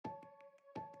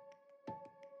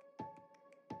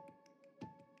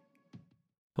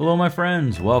Hello, my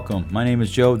friends. Welcome. My name is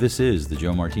Joe. This is The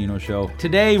Joe Martino Show.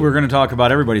 Today, we're going to talk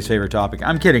about everybody's favorite topic.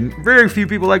 I'm kidding. Very few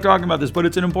people like talking about this, but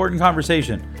it's an important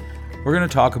conversation. We're going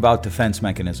to talk about defense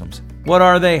mechanisms. What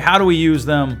are they? How do we use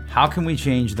them? How can we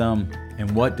change them?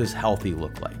 And what does healthy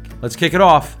look like? Let's kick it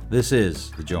off. This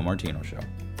is The Joe Martino Show.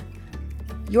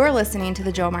 You're listening to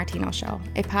The Joe Martino Show,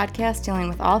 a podcast dealing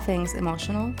with all things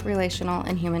emotional, relational,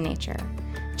 and human nature.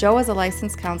 Joe is a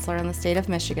licensed counselor in the state of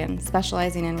Michigan,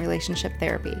 specializing in relationship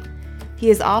therapy.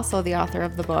 He is also the author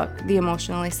of the book, The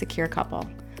Emotionally Secure Couple.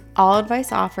 All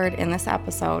advice offered in this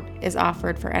episode is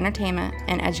offered for entertainment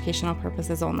and educational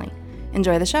purposes only.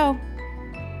 Enjoy the show.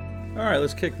 All right,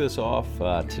 let's kick this off.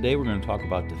 Today, we're going to talk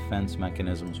about defense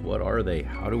mechanisms. What are they?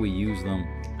 How do we use them?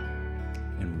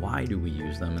 And why do we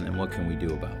use them? And then what can we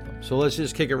do about them? So let's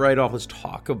just kick it right off. Let's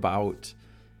talk about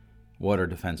what are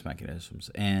defense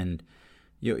mechanisms. And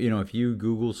you know, if you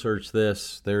Google search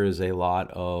this, there is a lot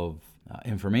of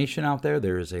information out there.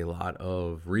 There is a lot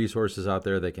of resources out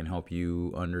there that can help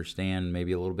you understand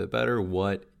maybe a little bit better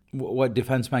what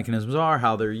defense mechanisms are,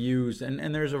 how they're used,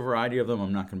 and there's a variety of them.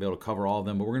 I'm not going to be able to cover all of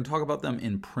them, but we're going to talk about them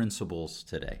in principles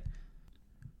today.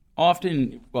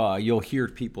 Often you'll hear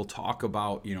people talk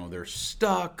about, they're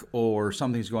stuck or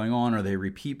something's going on or they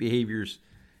repeat behaviors.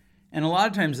 And a lot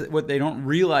of times what they don't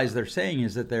realize they're saying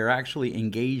is that they're actually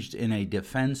engaged in a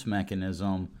defense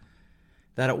mechanism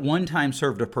that at one time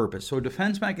served a purpose. So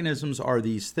defense mechanisms are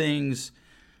these things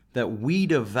that we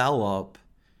develop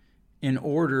in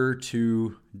order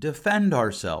to defend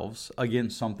ourselves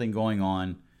against something going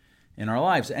on in our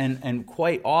lives. And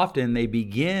quite often they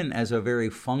begin as a very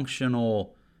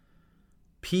functional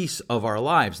piece of our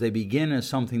lives. They begin as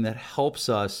something that helps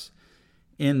us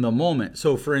in the moment.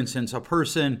 So for instance, a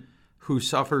person who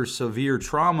suffers severe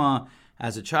trauma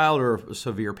as a child or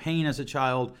severe pain as a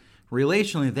child,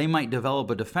 relationally, they might develop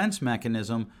a defense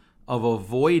mechanism of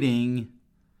avoiding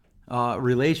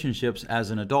relationships as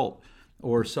an adult.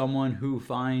 Or someone who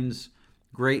finds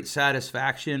great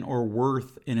satisfaction or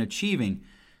worth in achieving,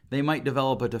 they might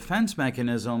develop a defense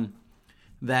mechanism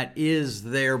that is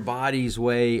their body's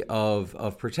way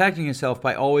of protecting itself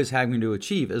by always having to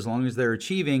achieve. As long as they're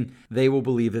achieving, they will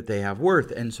believe that they have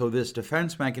worth. And so this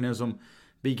defense mechanism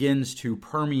begins to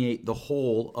permeate the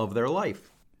whole of their life.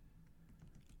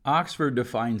 Oxford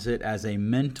defines it as a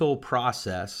mental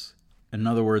process, in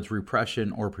other words,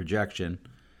 repression or projection,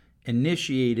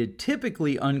 initiated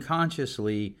typically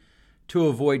unconsciously to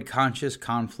avoid conscious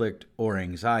conflict or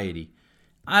anxiety.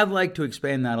 I'd like to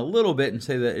expand that a little bit and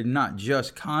say that it's not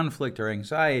just conflict or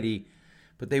anxiety,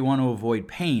 but they want to avoid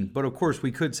pain. But of course,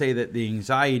 we could say that the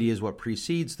anxiety is what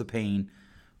precedes the pain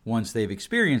once they've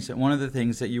experienced it. One of the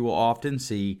things that you will often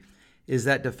see is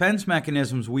that defense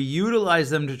mechanisms, we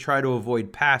utilize them to try to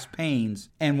avoid past pains.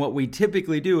 And what we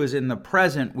typically do is in the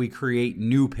present, we create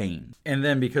new pain. And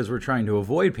then because we're trying to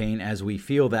avoid pain, as we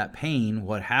feel that pain,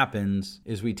 what happens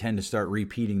is we tend to start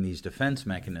repeating these defense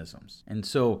mechanisms. And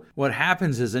so what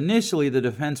happens is initially the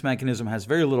defense mechanism has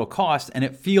very little cost and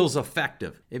it feels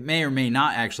effective. It may or may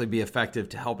not actually be effective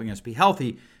to helping us be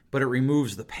healthy, but it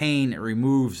removes the pain, it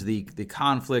removes the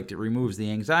conflict, it removes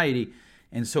the anxiety.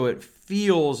 And so it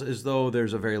feels as though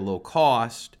there's a very low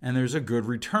cost and there's a good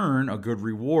return, a good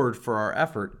reward for our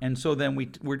effort. And so then we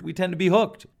tend to be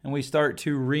hooked and we start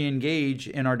to re-engage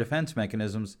in our defense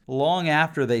mechanisms long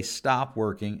after they stop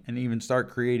working and even start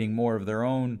creating more of their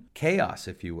own chaos,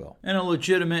 if you will. And a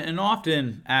legitimate and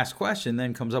often asked question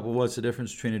then comes up, well, what's the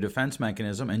difference between a defense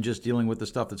mechanism and just dealing with the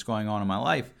stuff that's going on in my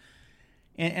life?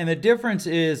 And the difference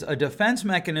is a defense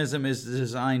mechanism is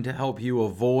designed to help you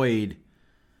avoid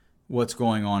what's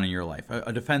going on in your life.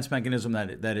 A defense mechanism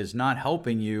that is not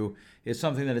helping you is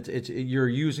something that you're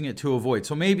using it to avoid.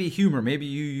 So maybe humor, maybe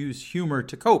you use humor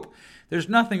to cope. There's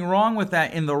nothing wrong with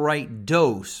that in the right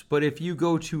dose, but if you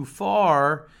go too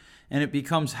far and it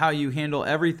becomes how you handle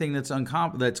everything that's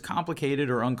complicated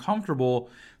or uncomfortable,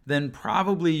 then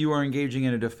probably you are engaging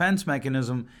in a defense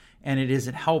mechanism and it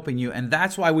isn't helping you. And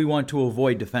that's why we want to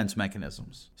avoid defense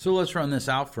mechanisms. So let's run this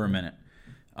out for a minute.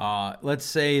 Let's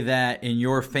say that in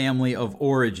your family of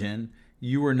origin,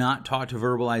 you were not taught to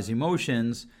verbalize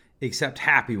emotions except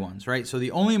happy ones, right? So the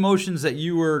only emotions that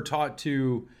you were taught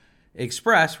to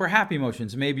express were happy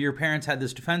emotions. Maybe your parents had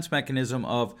this defense mechanism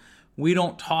of, we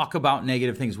don't talk about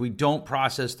negative things. We don't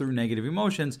process through negative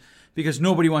emotions because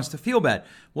nobody wants to feel bad.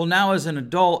 Well, now as an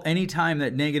adult, anytime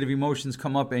that negative emotions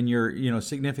come up in your,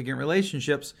 significant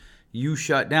relationships, you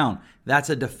shut down. That's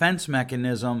a defense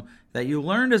mechanism that you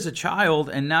learned as a child,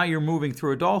 and now you're moving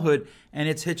through adulthood, and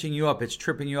it's hitching you up, it's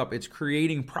tripping you up, it's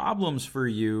creating problems for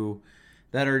you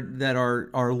that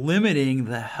are limiting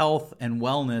the health and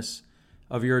wellness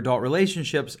of your adult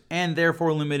relationships and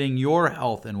therefore limiting your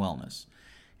health and wellness.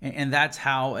 And that's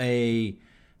how a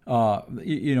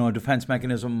defense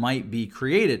mechanism might be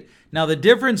created. Now, the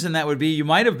difference in that would be you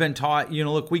might have been taught,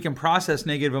 look, we can process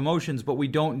negative emotions, but we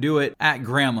don't do it at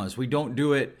grandma's. We don't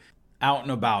do it out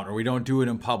and about, or we don't do it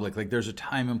in public. Like, there's a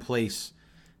time and place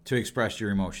to express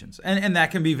your emotions. And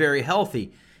that can be very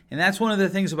healthy. And that's one of the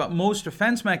things about most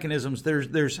defense mechanisms.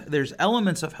 There's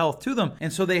elements of health to them.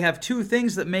 And so they have two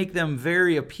things that make them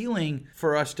very appealing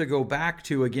for us to go back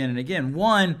to again and again.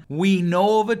 One, we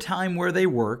know of a time where they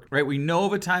worked, right? We know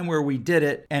of a time where we did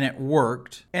it and it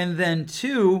worked. And then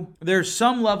two, there's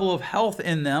some level of health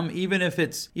in them, even if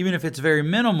it's very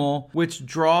minimal, which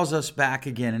draws us back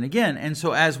again and again. And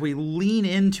so as we lean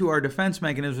into our defense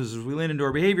mechanisms, as we lean into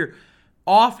our behavior,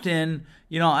 often,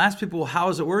 I'll ask people, well, how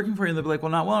is it working for you? And they'll be like,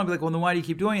 well, not well. I'll be like, well, then why do you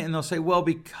keep doing it? And they'll say, well,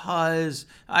 because,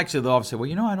 actually, they'll often say,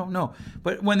 well, I don't know.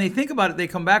 But when they think about it, they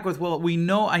come back with, well,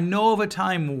 I know of a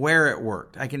time where it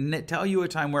worked. I can tell you a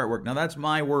time where it worked. Now, that's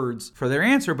my words for their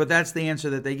answer, but that's the answer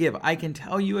that they give. I can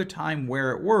tell you a time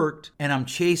where it worked, and I'm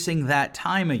chasing that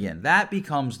time again. That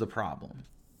becomes the problem.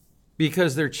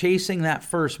 Because they're chasing that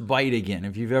first bite again.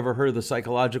 If you've ever heard of the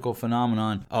psychological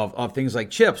phenomenon of things like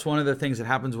chips, one of the things that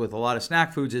happens with a lot of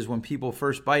snack foods is when people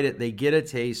first bite it, they get a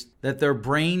taste that their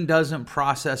brain doesn't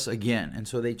process again. And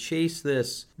so they chase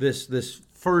this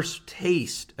first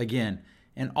taste again.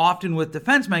 And often with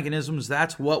defense mechanisms,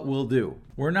 that's what we'll do.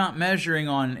 We're not measuring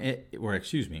it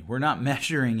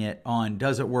on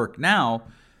does it work now?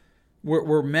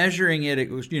 We're measuring it,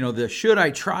 the should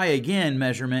I try again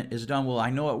measurement is done, well,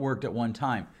 I know it worked at one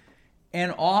time.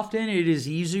 And often it is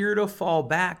easier to fall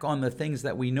back on the things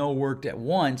that we know worked at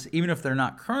once, even if they're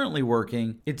not currently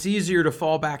working. It's easier to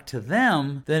fall back to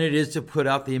them than it is to put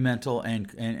out the mental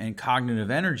and cognitive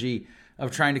energy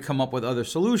of trying to come up with other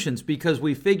solutions, because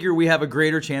we figure we have a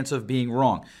greater chance of being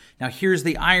wrong. Now, here's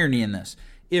the irony in this.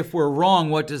 If we're wrong,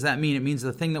 what does that mean? It means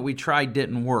the thing that we tried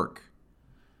didn't work.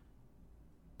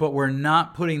 But we're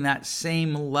not putting that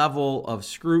same level of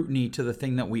scrutiny to the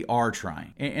thing that we are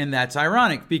trying. And that's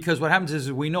ironic, because what happens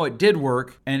is we know it did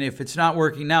work, and if it's not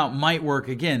working now, it might work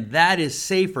again. That is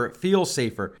safer. It feels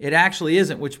safer. It actually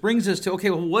isn't, which brings us to, okay,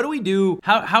 well, what do we do?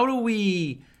 How do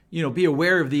we be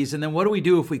aware of these? And then what do we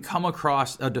do if we come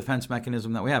across a defense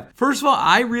mechanism that we have? First of all,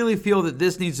 I really feel that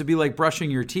this needs to be like brushing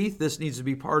your teeth. This needs to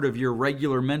be part of your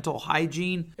regular mental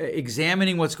hygiene,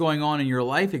 examining what's going on in your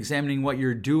life, examining what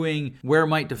you're doing, where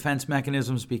might defense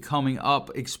mechanisms be coming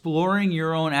up, exploring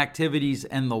your own activities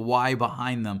and the why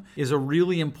behind them is a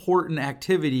really important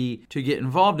activity to get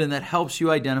involved in that helps you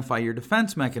identify your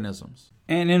defense mechanisms.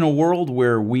 And in a world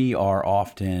where we are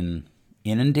often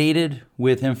inundated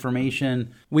with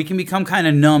information, we can become kind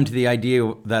of numb to the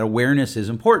idea that awareness is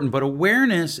important. But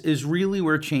awareness is really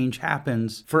where change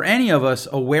happens. For any of us,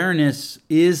 awareness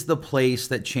is the place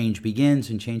that change begins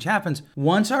and change happens.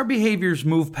 Once our behaviors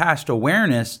move past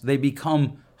awareness, they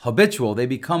become habitual. They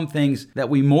become things that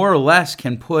we more or less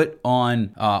can put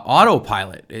on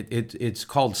autopilot. It's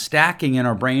called stacking in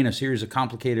our brain, a series of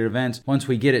complicated events. Once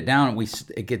we get it down,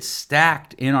 it gets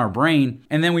stacked in our brain,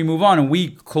 and then we move on, and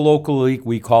we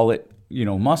colloquially call it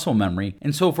muscle memory.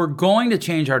 And so if we're going to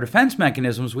change our defense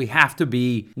mechanisms, we have to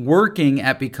be working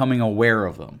at becoming aware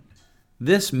of them.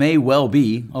 This may well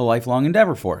be a lifelong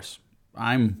endeavor for us.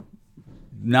 I'm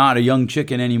not a young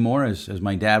chicken anymore, as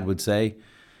my dad would say.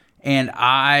 And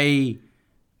I'm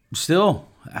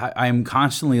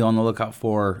constantly on the lookout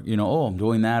for, I'm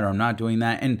doing that or I'm not doing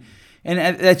that. And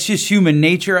that's just human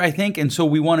nature, I think. And so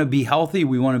we want to be healthy.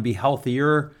 We want to be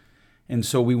healthier. And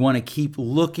so we want to keep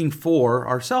looking for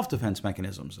our self-defense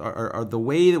mechanisms, are the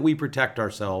way that we protect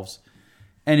ourselves.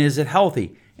 And is it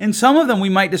healthy? And some of them we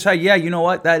might decide, yeah, you know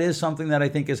what? That is something that I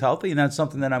think is healthy, and that's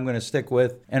something that I'm going to stick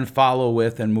with and follow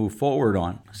with and move forward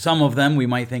on. Some of them we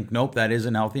might think, nope, that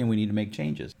isn't healthy and we need to make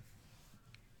changes.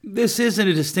 This isn't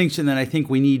a distinction that I think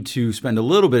we need to spend a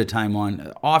little bit of time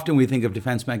on. Often we think of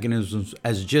defense mechanisms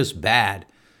as just bad.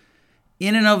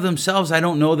 In and of themselves, I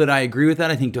don't know that I agree with that.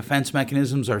 I think defense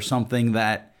mechanisms are something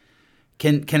that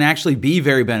can actually be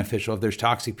very beneficial. If there's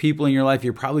toxic people in your life,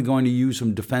 you're probably going to use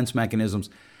some defense mechanisms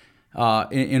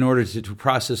in order to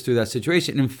process through that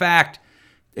situation. In fact,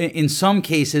 in some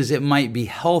cases, it might be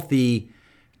healthy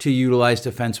to utilize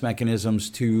defense mechanisms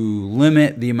to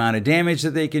limit the amount of damage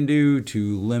that they can do,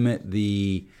 to limit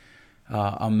the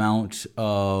amount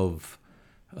of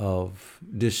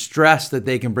distress that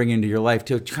they can bring into your life,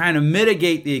 to kind of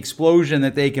mitigate the explosion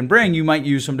that they can bring. You might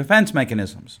use some defense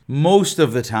mechanisms. Most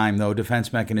of the time, though,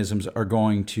 defense mechanisms are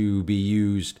going to be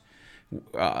used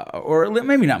or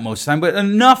maybe not most of the time, but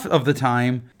enough of the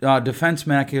time, defense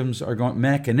mechanisms are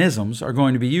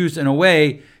going to be used in a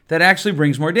way that actually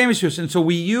brings more damage to us. And so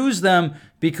we use them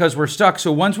because we're stuck.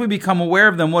 So once we become aware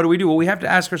of them, what do? Well, we have to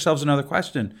ask ourselves another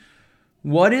question.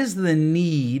 What is the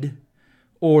need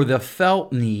or the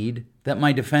felt need that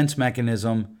my defense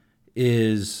mechanism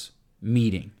is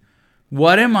meeting?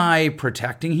 What am I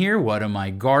protecting here? What am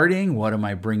I guarding? What am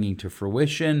I bringing to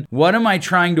fruition? What am I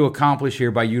trying to accomplish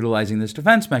here by utilizing this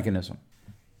defense mechanism?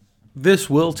 This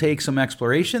will take some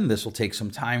exploration. This will take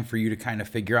some time for you to kind of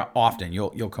figure out. Often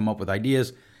you'll come up with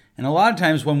ideas. And a lot of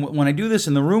times when I do this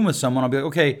in the room with someone, I'll be like,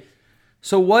 okay,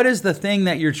 so what is the thing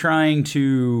that you're trying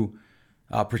to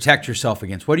protect yourself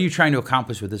against? What are you trying to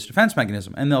accomplish with this defense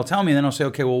mechanism? And they'll tell me, and then I'll say,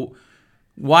 okay, well,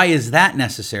 why is that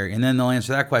necessary? And then they'll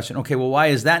answer that question. Okay, well, why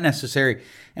is that necessary?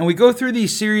 And we go through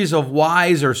these series of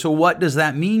whys or so what does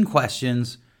that mean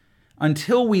questions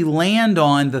until we land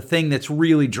on the thing that's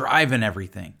really driving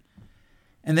everything.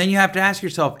 And then you have to ask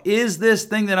yourself, is this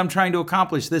thing that I'm trying to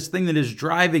accomplish, this thing that is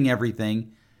driving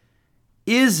everything,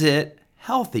 is it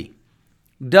healthy?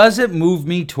 Does it move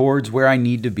me towards where I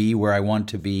need to be, where I want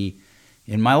to be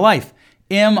in my life?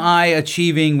 Am I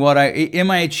achieving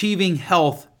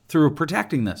health through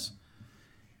protecting this?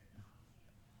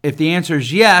 If the answer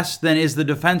is yes, then is the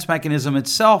defense mechanism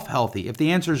itself healthy? If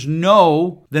the answer is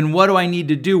no, then what do I need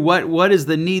to do? What is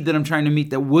the need that I'm trying to meet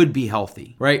that would be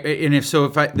healthy, right? And if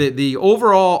the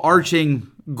overall arching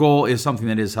goal is something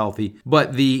that is healthy,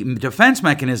 but the defense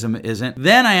mechanism isn't,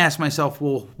 then I ask myself,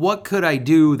 well, what could I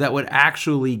do that would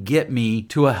actually get me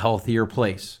to a healthier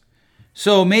place?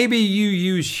 So maybe you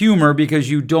use humor because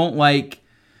you don't like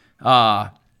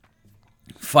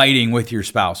fighting with your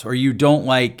spouse, or you don't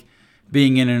like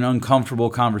being in an uncomfortable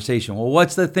conversation. Well,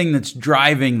 what's the thing that's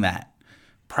driving that?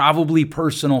 Probably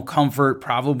personal comfort,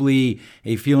 probably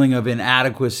a feeling of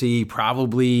inadequacy,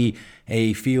 probably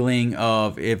a feeling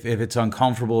of if it's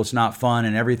uncomfortable, it's not fun,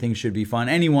 and everything should be fun.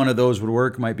 Any one of those would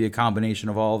work. Might be a combination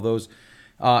of all of those.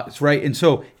 Right. And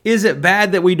so is it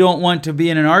bad that we don't want to be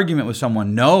in an argument with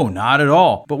someone? No, not at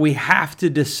all. But we have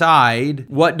to decide,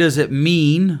 what does it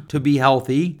mean to be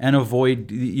healthy and avoid,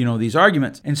 these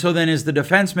arguments? And so then, is the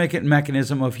defense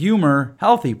mechanism of humor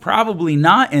healthy? Probably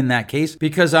not in that case,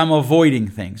 because I'm avoiding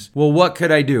things. Well, what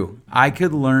could I do? I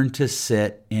could learn to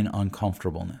sit in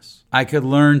uncomfortableness. I could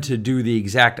learn to do the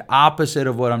exact opposite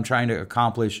of what I'm trying to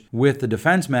accomplish with the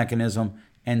defense mechanism,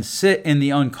 and sit in the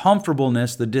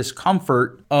uncomfortableness, the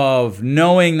discomfort of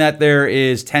knowing that there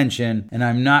is tension, and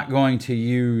I'm not going to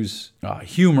use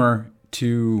humor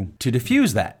to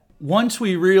diffuse that. Once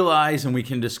we realize and we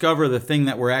can discover the thing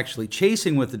that we're actually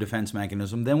chasing with the defense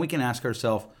mechanism, then we can ask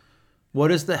ourselves, what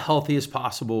is the healthiest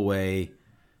possible way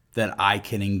that I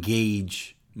can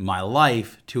engage my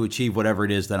life to achieve whatever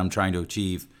it is that I'm trying to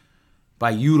achieve by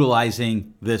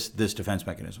utilizing this defense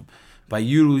mechanism? By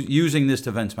using this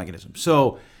defense mechanism.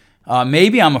 So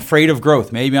maybe I'm afraid of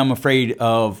growth. Maybe I'm afraid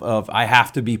of I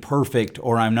have to be perfect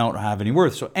or I don't have any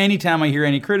worth. So anytime I hear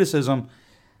any criticism,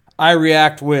 I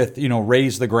react with,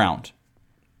 raise the ground.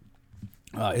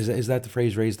 Is that the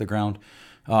phrase, raise the ground?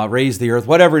 Raise the earth,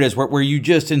 whatever it is, where you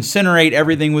just incinerate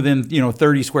everything within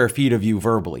 30 square feet of you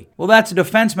verbally. Well, that's a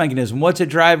defense mechanism. What's it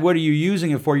drive? What are you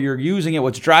using it for? You're using it.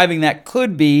 What's driving that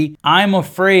could be, I'm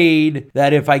afraid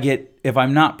that if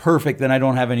I'm not perfect, then I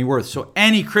don't have any worth. So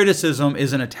any criticism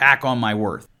is an attack on my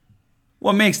worth.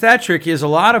 What makes that tricky is a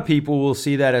lot of people will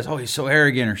see that as, oh, he's so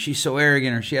arrogant, or she's so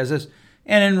arrogant, or she has this.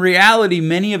 And in reality,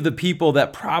 many of the people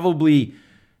that probably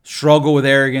struggle with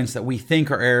arrogance, that we think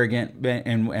are arrogant,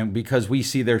 and because we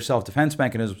see their self-defense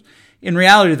mechanisms, in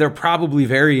reality, they're probably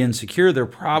very insecure. They're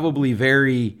probably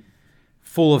very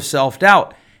full of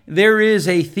self-doubt. There is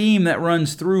a theme that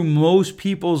runs through most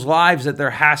people's lives that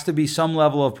there has to be some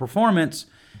level of performance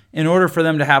in order for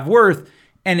them to have worth.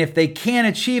 And if they can't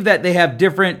achieve that, they have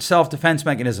different self-defense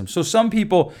mechanisms. So some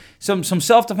people, some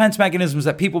self-defense mechanisms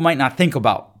that people might not think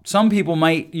about. Some people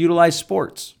might utilize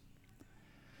sports.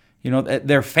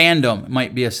 Their fandom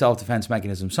might be a self-defense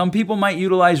mechanism. Some people might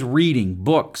utilize reading,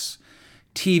 books,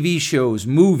 TV shows,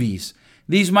 movies.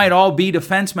 These might all be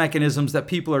defense mechanisms that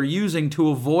people are using to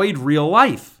avoid real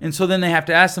life. And so then they have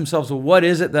to ask themselves, well, what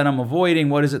is it that I'm avoiding?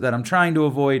 What is it that I'm trying to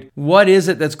avoid? What is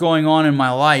it that's going on in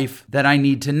my life that I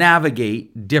need to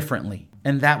navigate differently?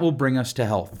 And that will bring us to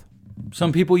health.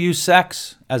 Some people use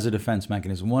sex as a defense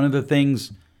mechanism. One of the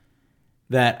things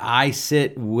that I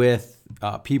sit with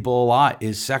people a lot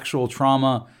is sexual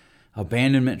trauma,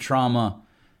 abandonment trauma,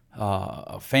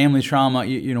 family trauma.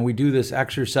 We do this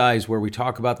exercise where we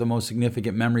talk about the most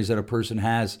significant memories that a person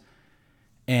has.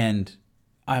 And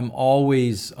I'm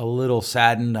always a little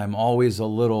saddened. I'm always a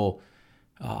little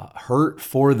hurt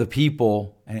for the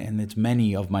people, and it's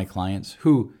many of my clients,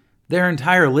 who their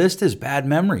entire list is bad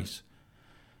memories.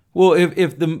 Well,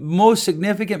 if the most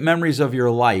significant memories of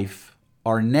your life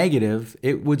are negative,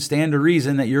 it would stand to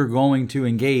reason that you're going to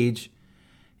engage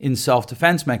in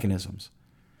self-defense mechanisms.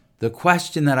 The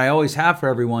question that I always have for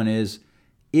everyone is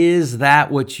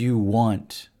that what you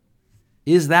want?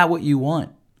 Is that what you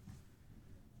want?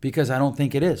 Because I don't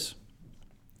think it is.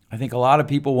 I think a lot of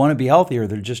people want to be healthier.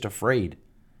 They're just afraid,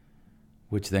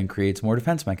 which then creates more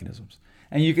defense mechanisms.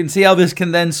 And you can see how this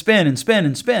can then spin and spin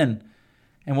and spin.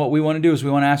 And what we want to do is we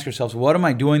want to ask ourselves, what am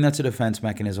I doing that's a defense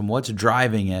mechanism? What's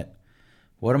driving it?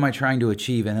 What am I trying to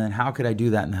achieve? And then how could I do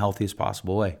that in the healthiest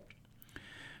possible way?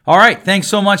 All right. Thanks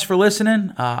so much for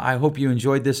listening. I hope you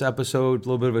enjoyed this episode, a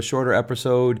little bit of a shorter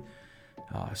episode.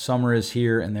 Summer is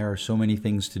here and there are so many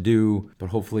things to do, but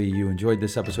hopefully you enjoyed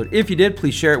this episode. If you did,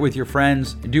 please share it with your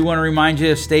friends. I do want to remind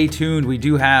you, stay tuned. We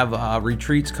do have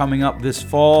retreats coming up this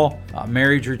fall,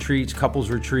 marriage retreats, couples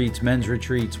retreats, men's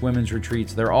retreats, women's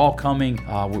retreats. They're all coming.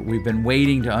 We've been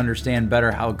waiting to understand better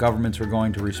how governments are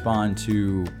going to respond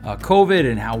to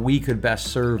COVID and how we could best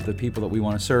serve the people that we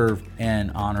want to serve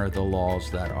and honor the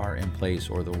laws that are in place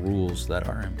or the rules that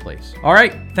are in place. All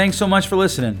right. Thanks so much for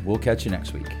listening. We'll catch you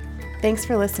next week. Thanks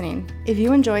for listening. If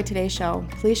you enjoyed today's show,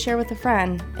 please share with a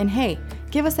friend. And hey,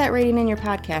 give us that rating in your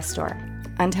podcast store.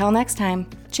 Until next time,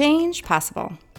 change possible.